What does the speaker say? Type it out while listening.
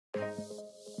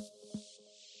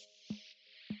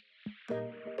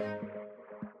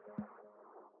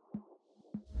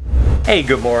Hey,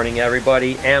 good morning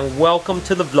everybody, and welcome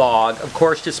to the vlog. Of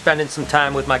course, just spending some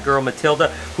time with my girl Matilda,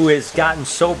 who has gotten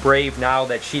so brave now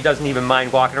that she doesn't even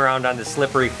mind walking around on the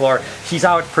slippery floor. She's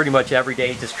out pretty much every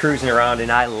day just cruising around, and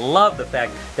I love the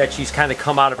fact that she's kind of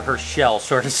come out of her shell,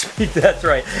 so to speak. That's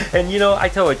right. And you know, I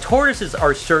tell you, tortoises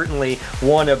are certainly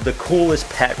one of the coolest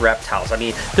pet reptiles. I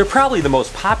mean, they're probably the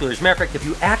most popular. As a matter of fact, if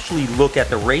you actually look at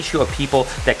the ratio of people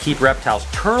that keep reptiles,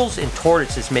 turtles and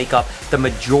tortoises make up the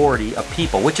majority of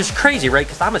people, which is crazy, right?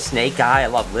 Because I'm a snake guy, I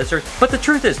love lizards. But the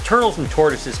truth is, turtles and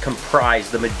tortoises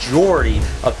comprise the majority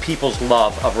of people's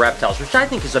love of reptiles, which I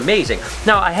think is amazing.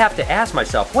 Now, I have to ask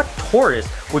myself, what tortoise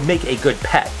would make a good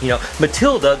pet? You know,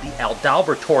 Matilda, the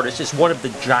Aldabra tortoise, is one of the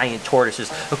giant tortoises.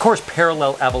 Of course,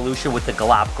 parallel evolution with the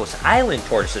Galapagos Island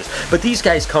tortoises. But these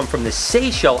guys come from the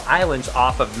Seychelles Islands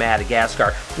off of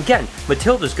Madagascar. Again,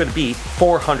 Matilda's going to be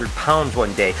 400 pounds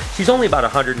one day. She's only about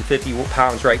 150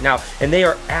 pounds right now, and they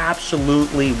are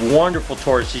absolutely wonderful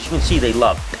tortoises. You can see they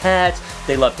love pets,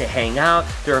 they love to hang out,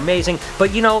 they're amazing.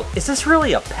 But you know, is this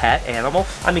really a pet animal?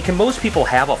 I mean, can most people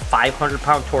have a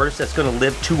 500-pound tortoise that's going to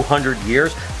live 200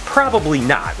 years? Probably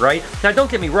not, right? Now,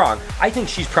 don't get me wrong, I think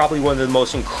she's probably one of the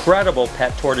most incredible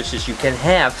pet tortoises you can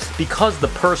have because the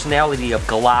personality of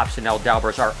Galops and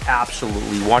Aldabras are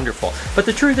absolutely wonderful. But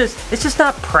the truth is, it's just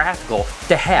not practical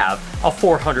to have a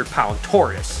 400-pound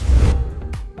tortoise.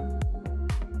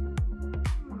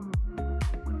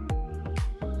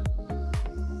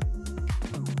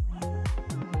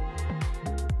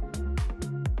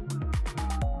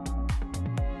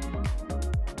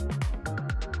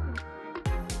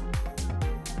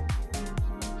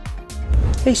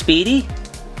 Hey, Speedy.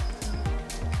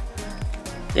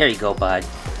 There you go, bud.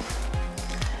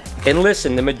 And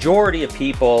listen, the majority of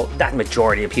people, not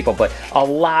majority of people, but a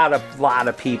lot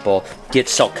of people get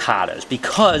sulcatas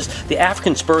because the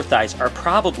African spur thighs are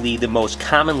probably the most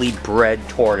commonly bred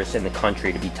tortoise in the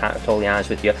country, to be totally honest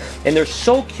with you. And they're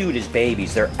so cute as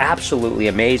babies. They're absolutely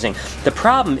amazing. The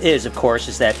problem is, of course,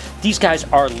 is that these guys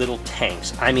are little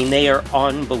tanks. I mean, they are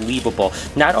unbelievable.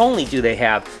 Not only do they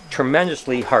have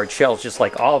tremendously hard shells, just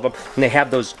like all of them, and they have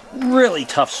those really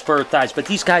tough spur thighs, but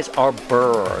these guys are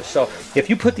burrowers. So if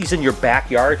you put these in your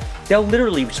backyard, they'll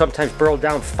literally sometimes burrow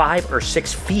down 5 or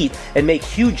 6 feet and make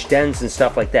huge dens and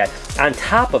stuff like that. On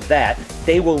top of that,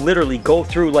 they will literally go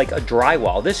through like a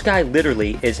drywall. This guy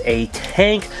literally is a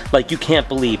tank like you can't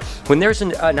believe. When there's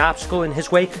an obstacle in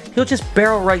his way, he'll just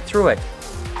barrel right through it.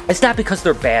 It's not because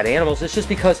they're bad animals, it's just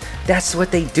because that's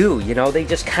what they do, you know, they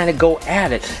just kind of go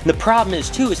at it. And the problem is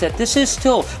too, is that this is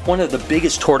still one of the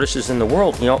biggest tortoises in the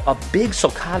world. You know, a big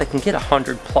sulcata can get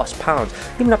 100+ pounds,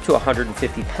 even up to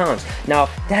 150 pounds. Now,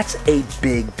 that's a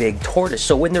big tortoise.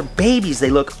 So when they're babies,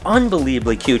 they look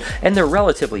unbelievably cute, and they're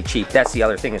relatively cheap. That's the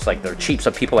other thing, it's like they're cheap,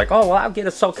 so people are like, oh, well, I'll get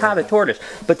a sulcata tortoise.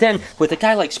 But then, with a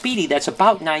guy like Speedy, that's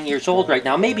about 9 years old right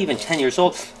now, maybe even 10 years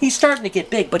old, he's starting to get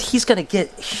big, but he's gonna get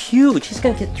huge. He's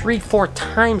gonna get 3-4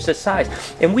 times the size,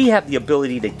 and we have the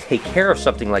ability to take care of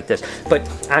something like this. But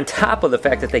on top of the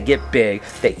fact that they get big,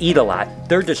 they eat a lot,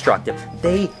 they're destructive,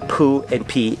 they poo and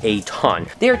pee a ton.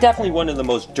 They are definitely one of the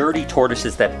most dirty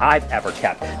tortoises that I've ever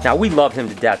kept. Now, we love him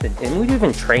to death, and we've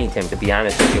even trained him, to be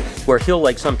honest with you, where he'll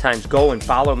like sometimes go and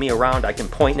follow me around. I can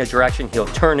point in a direction, he'll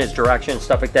turn his direction,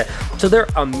 stuff like that. So they're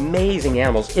amazing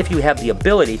animals if you have the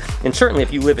ability, and certainly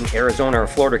if you live in Arizona or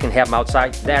Florida, can have them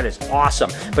outside, that is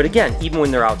awesome. But again, even when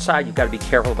they're outside, you've got to be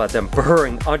careful about them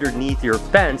burrowing underneath your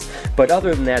fence. But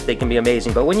other than that, they can be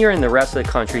amazing. But when you're in the rest of the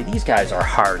country, these guys are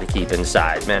hard to keep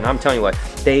inside, man. I'm telling you what,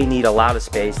 they need a lot of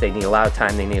space, they need a lot of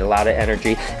time, they need a lot of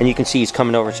energy. And you can see he's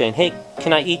coming over saying, hey,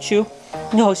 can I eat you?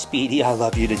 No, Speedy, I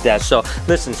love you to death. So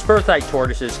listen, spur-thigh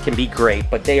tortoises can be great,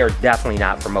 but they are definitely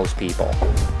not for most people.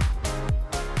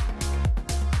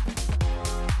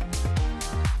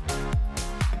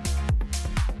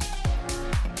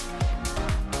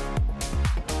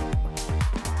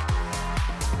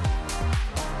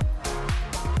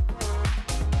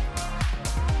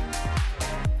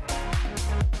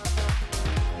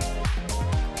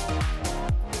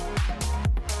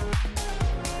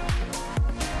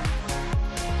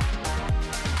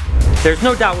 There's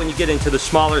no doubt when you get into the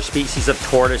smaller species of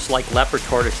tortoise, like leopard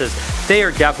tortoises, they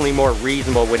are definitely more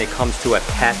reasonable when it comes to a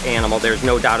pet animal. There's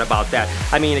no doubt about that.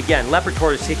 I mean, again, leopard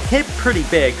tortoises get pretty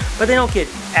big, but they don't get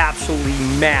absolutely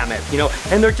mammoth, you know,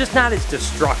 and they're just not as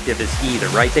destructive as either,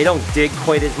 right? They don't dig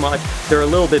quite as much. They're a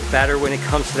little bit better when it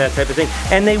comes to that type of thing,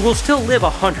 and they will still live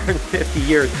 150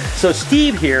 years. So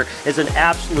Steve here is an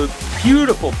absolute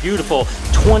beautiful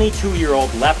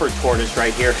 22-year-old leopard tortoise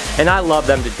right here, and I love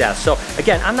them to death. So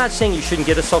again, I'm not saying saying you shouldn't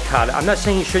get a sulcata. I'm not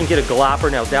saying you shouldn't get a galopper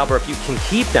and Aldabra if you can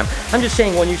keep them. I'm just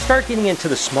saying when you start getting into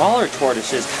the smaller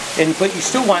tortoises, but you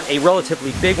still want a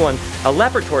relatively big one, a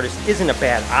leopard tortoise isn't a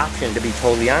bad option, to be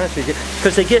totally honest with you,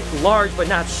 because they get large, but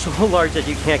not so large that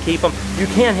you can't keep them. You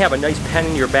can have a nice pen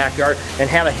in your backyard and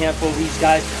have a handful of these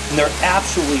guys, and they're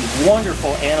absolutely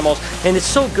wonderful animals, and it's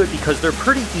so good because they're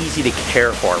pretty easy to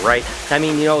care for, right? I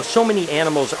mean, you know, so many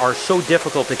animals are so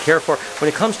difficult to care for. When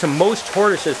it comes to most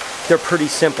tortoises, they're pretty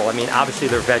simple. I mean, obviously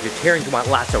they're vegetarians, you want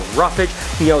lots of roughage,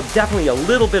 you know, definitely a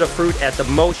little bit of fruit at the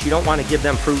most. You don't want to give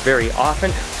them fruit very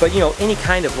often, but you know, any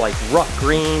kind of like rough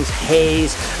greens,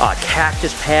 hays,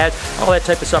 cactus pads, all that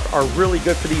type of stuff are really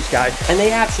good for these guys, and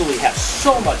they absolutely have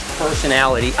so much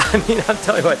personality. I mean, I'll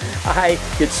tell you what, I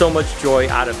get so much joy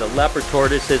out of the leopard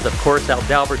tortoises, of course,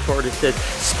 Aldabra tortoises.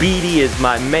 Speedy is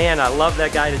my man. I love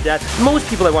that guy to death. Most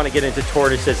people that want to get into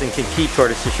tortoises and can keep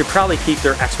tortoises should probably keep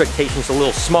their expectations a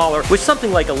little smaller with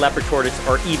something like a leopard tortoise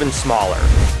or even smaller.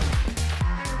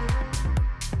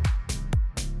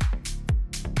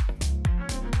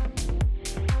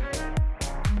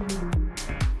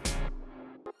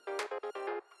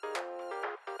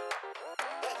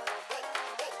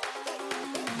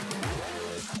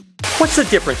 What's the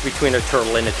difference between a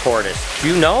turtle and a tortoise?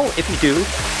 Do you know? If you do,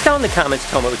 down in the comments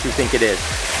tell me what you think it is.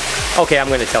 Okay, I'm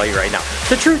going to tell you right now.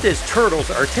 The truth is,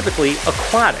 turtles are typically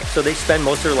aquatic, so they spend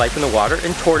most of their life in the water,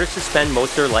 and tortoises spend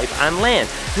most of their life on land.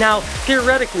 Now,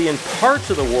 theoretically, in parts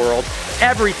of the world,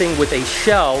 everything with a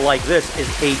shell like this is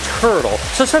a turtle.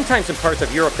 So sometimes in parts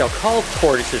of Europe, they'll call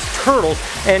tortoises turtles,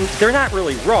 and they're not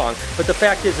really wrong, but the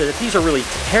fact is that these are really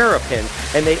terrapins,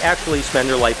 and they actually spend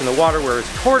their life in the water, whereas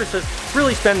tortoises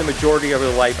really spend the majority of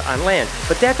their life on land.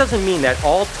 But that doesn't mean that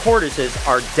all tortoises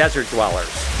are desert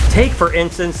dwellers. Take, for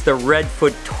instance, the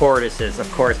redfoot tortoises, of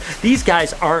course. These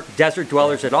guys aren't desert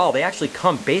dwellers at all. They actually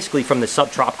come basically from the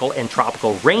subtropical and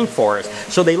tropical rainforest,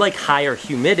 so they like higher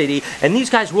humidity, and these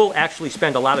guys will actually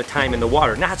spend a lot of time in the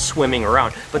water, not swimming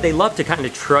around, but they love to kind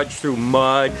of trudge through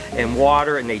mud and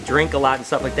water, and they drink a lot and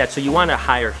stuff like that, so you want a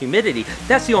higher humidity.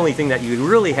 That's the only thing that you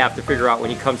really have to figure out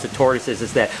when it comes to tortoises,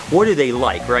 is that what do they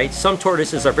like, right? Some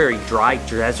tortoises are very dry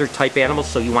desert type animals,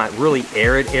 so you want really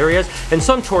arid areas, and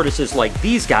some tortoises like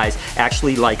these guys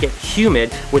actually like it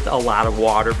humid with a lot of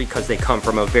water because they come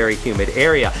from a very humid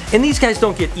area. And these guys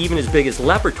don't get even as big as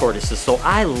leopard tortoises, so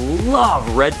I love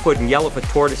redfoot and yellowfoot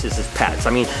tortoises as pets.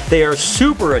 I mean, they are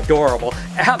super adorable,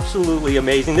 absolutely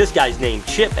amazing. This guy's named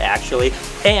Chip, actually,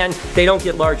 and they don't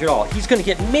get large at all. He's going to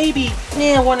get maybe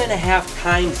 1.5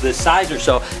 times the size or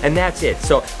so, and that's it.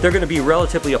 So they're going to be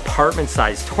relatively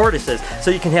apartment-sized tortoises,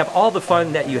 so you can have all the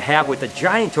fun that you have with the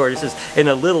giant tortoises in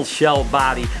a little shell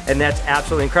body, and that's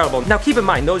absolutely incredible. Now keep in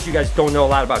mind, those of you guys don't know a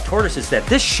lot about tortoises, that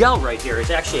this shell right here is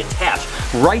actually attached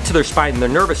right to their spine and their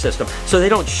nervous system, so they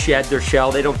don't shed their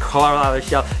shell, they don't crawl out of their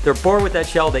shell. They're born with that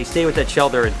shell, they stay with that shell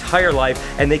their entire life,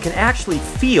 and they can actually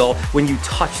feel when you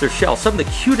touch their shell. Some of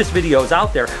the cutest videos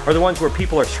out there are the ones where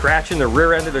people are scratching the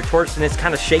rear end of their tortoise and it's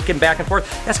kind of shaking back and forth.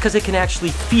 That's because they can actually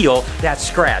feel that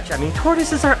scratch. I mean,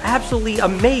 tortoises are absolutely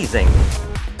amazing.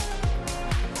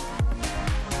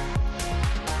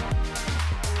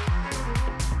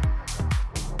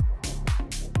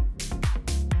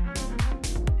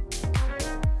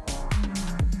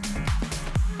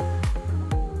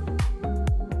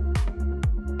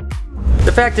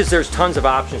 The fact is, there's tons of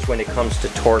options when it comes to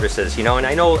tortoises, you know, and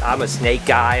I know I'm a snake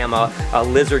guy, I'm a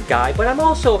lizard guy, but I'm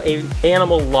also an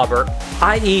animal lover,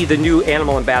 i.e. the new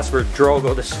animal ambassador,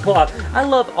 Drogo the sloth. I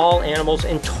love all animals,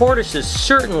 and tortoises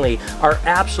certainly are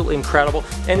absolutely incredible,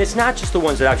 and it's not just the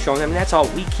ones that I've shown them, that's all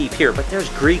we keep here, but there's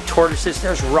Greek tortoises,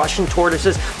 there's Russian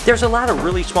tortoises, there's a lot of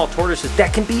really small tortoises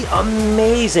that can be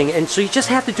amazing, and so you just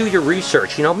have to do your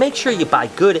research, you know, make sure you buy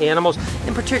good animals.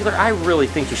 In particular, I really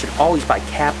think you should always buy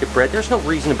captive bred. There's no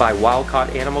reason to buy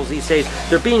wild-caught animals these days.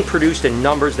 They're being produced in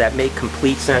numbers that make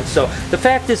complete sense. So the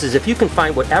fact is if you can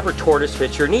find whatever tortoise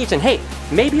fits your needs, and hey,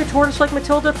 maybe a tortoise like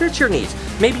Matilda fits your needs.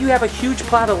 Maybe you have a huge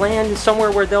plot of land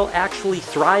somewhere where they'll actually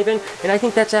thrive in, and I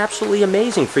think that's absolutely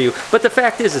amazing for you. But the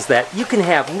fact is that you can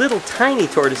have little tiny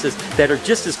tortoises that are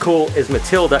just as cool as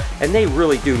Matilda, and they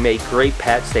really do make great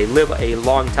pets. They live a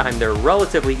long time, they're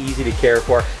relatively easy to care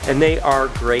for, and they are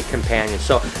great companions.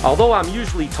 So although I'm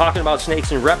usually talking about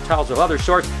snakes and reptiles of other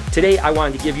sorts, today I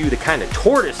wanted to give you the kind of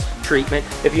tortoise treatment,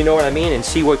 if you know what I mean, and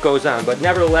see what goes on. But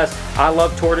nevertheless, I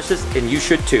love tortoises, and you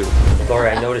should too.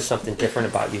 Laura, I noticed something different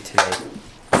about you today.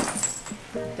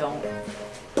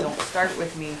 Don't start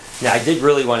with me. Now, I did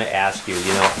really want to ask you,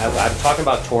 you know, I'm talking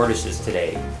about tortoises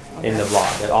today in the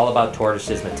vlog. All about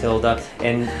tortoises, Matilda.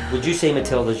 And would you say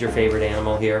Matilda's your favorite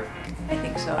animal here? I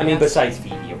think so. I mean, besides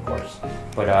Phoebe, of course.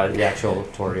 but the actual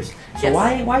tortoise. So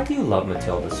Yes. why do you love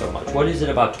Matilda so much? What is it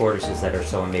about tortoises that are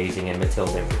so amazing, and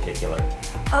Matilda in particular?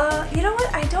 You know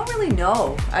what? I don't really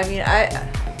know. I mean, I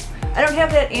don't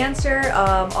have that answer.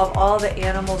 Of all the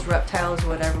animals, reptiles,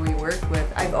 whatever we work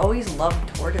with, I've always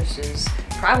loved tortoises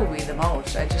probably the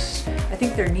most. I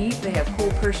think they're neat. They have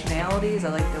cool personalities. I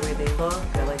like the way they look.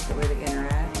 I like the way they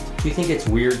interact. Do you think it's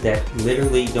weird that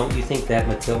literally, don't you think that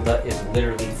Matilda is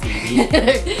literally Phoebe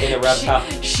in a reptile?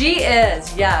 She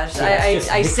is, yes.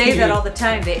 Yeah, I say that all the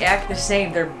time. They act the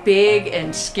same. They're big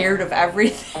and scared of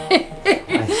everything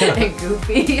and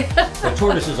goofy. The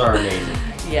tortoises are amazing.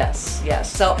 Yes,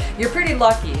 yes. So you're pretty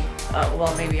lucky.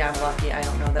 Well, maybe I'm lucky. I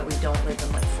don't know that we don't live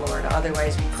in like Florida.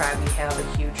 Otherwise, we probably have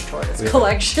a huge tortoise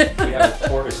collection. We have a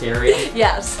tortoise area.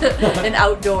 Yes, an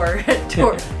outdoor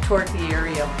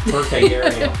tortillarium.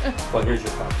 Tortillarium. Well, here's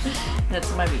your cups.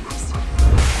 That's my bees.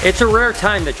 It's a rare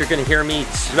time that you're going to hear me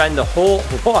spend the whole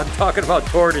vlog talking about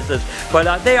tortoises,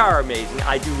 but they are amazing.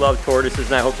 I do love tortoises,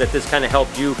 and I hope that this kind of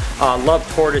helped you love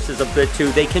tortoises a bit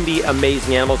too. They can be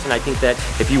amazing animals, and I think that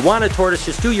if you want a tortoise,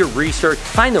 just do your research.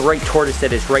 Find the right tortoise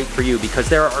that is right for you, because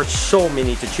there are so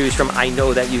many to choose from. I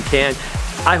know that you can.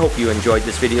 I hope you enjoyed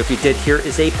this video. If you did, here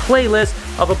is a playlist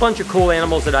of a bunch of cool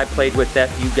animals that I played with that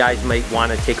you guys might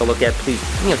want to take a look at. Please,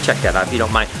 check that out if you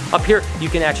don't mind. Up here, you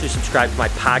can actually subscribe to my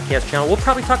podcast channel. We'll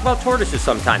probably talk about tortoises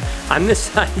sometime. On this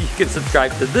side, you can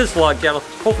subscribe to this vlog channel.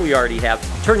 Hopefully you already have.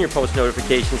 Turn your post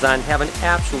notifications on. Have an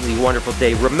absolutely wonderful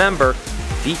day. Remember,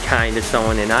 be kind to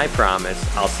someone, and I promise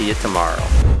I'll see you tomorrow.